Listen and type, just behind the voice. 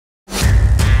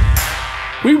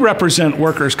We represent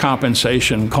workers'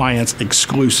 compensation clients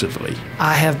exclusively.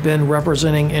 I have been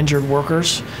representing injured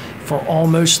workers for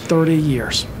almost 30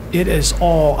 years. It is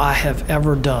all I have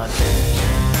ever done.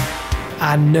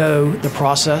 I know the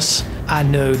process, I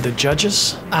know the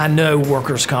judges, I know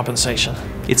workers' compensation.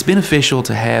 It's beneficial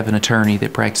to have an attorney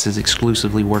that practices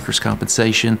exclusively workers'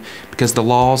 compensation because the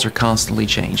laws are constantly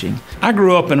changing. I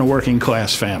grew up in a working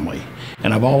class family,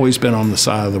 and I've always been on the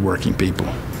side of the working people.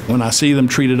 When I see them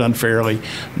treated unfairly,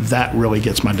 that really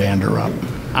gets my dander up.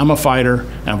 I'm a fighter,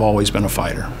 and I've always been a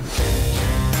fighter.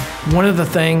 One of the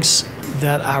things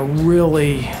that I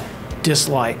really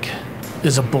dislike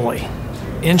is a bully.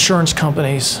 Insurance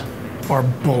companies are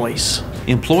bullies.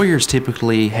 Employers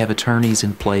typically have attorneys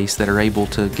in place that are able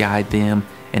to guide them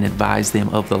and advise them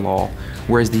of the law,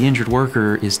 whereas the injured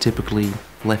worker is typically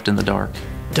left in the dark.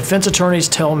 Defense attorneys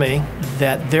tell me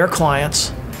that their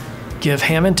clients give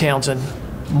Hammond Townsend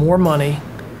more money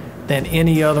than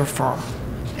any other firm.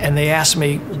 And they ask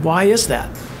me, why is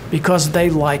that? Because they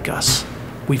like us.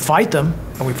 We fight them,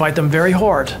 and we fight them very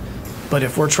hard. But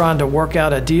if we're trying to work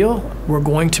out a deal, we're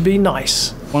going to be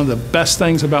nice. One of the best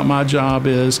things about my job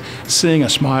is seeing a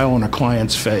smile on a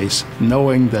client's face,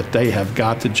 knowing that they have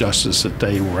got the justice that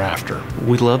they were after.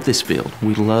 We love this field.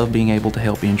 We love being able to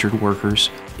help injured workers.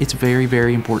 It's very,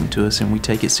 very important to us, and we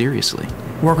take it seriously.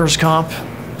 Workers' comp,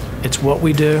 it's what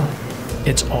we do,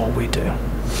 it's all we do.